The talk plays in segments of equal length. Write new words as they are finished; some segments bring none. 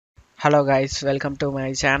Hello guys, welcome to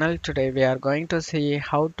my channel. Today we are going to see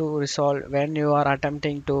how to resolve when you are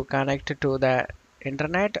attempting to connect to the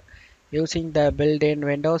internet using the built-in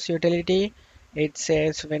Windows utility. It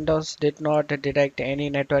says Windows did not detect any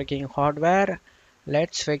networking hardware.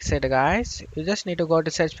 Let's fix it guys. You just need to go to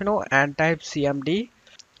search menu and type cmd,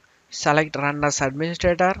 select run as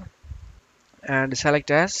administrator and select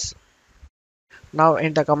as. Now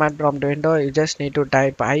in the command prompt window you just need to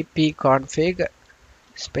type ipconfig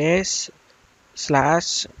space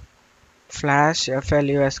slash flash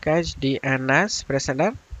flus cache DNS. Press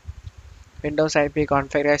enter. Windows IP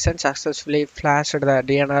configuration successfully flashed the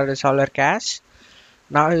DNS resolver cache.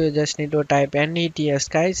 Now you just need to type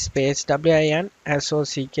netsk space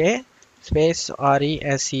winsock space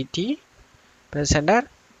reset. Press enter.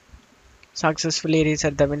 Successfully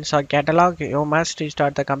reset the WinSock catalog. You must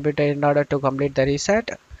restart the computer in order to complete the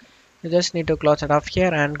reset. You just need to close it off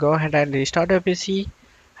here and go ahead and restart your PC.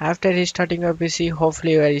 After restarting your PC,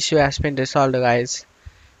 hopefully your issue has been resolved guys.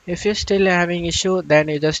 If you're still having issue, then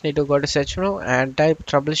you just need to go to search menu and type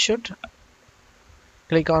troubleshoot.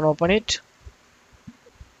 Click on open it.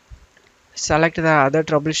 Select the other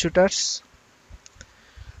troubleshooters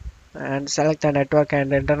and select the network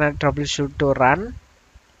and internet troubleshoot to run.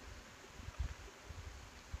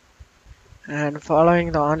 And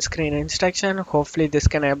following the on-screen instruction, hopefully this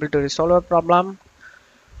can able to resolve a problem.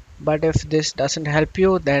 But if this doesn't help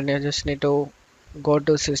you, then you just need to go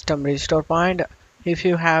to system restore point. If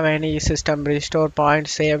you have any system restore point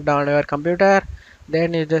saved on your computer,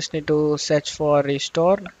 then you just need to search for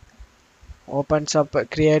restore. Opens up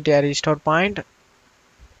create a restore point.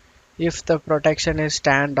 If the protection is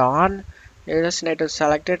turned on, you just need to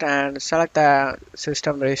select it and select the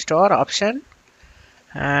system restore option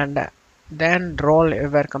and then roll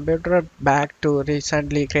your computer back to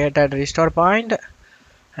recently created restore point,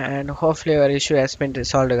 and hopefully your issue has been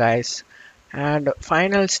resolved guys. And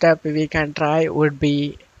final step we can try would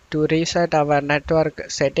be to reset our network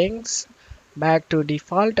settings back to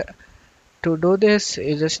default. To do this,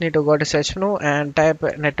 you just need to go to search menu and type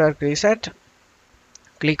network reset.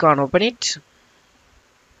 Click on open it.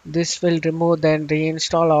 This will remove then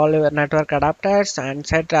reinstall all your network adapters and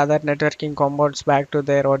set other networking components back to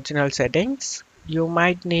their original settings. You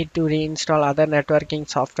might need to reinstall other networking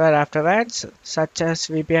software afterwards, such as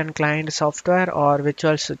VPN client software or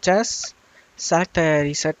virtual switches. Select the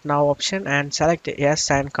reset now option and select yes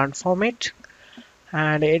and confirm it.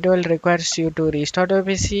 And it will require you to restart your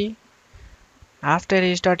PC. After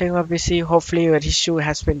restarting your PC, hopefully your issue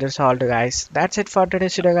has been resolved guys. That's it for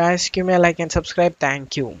today's video guys. Give me a like and subscribe.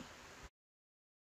 Thank you.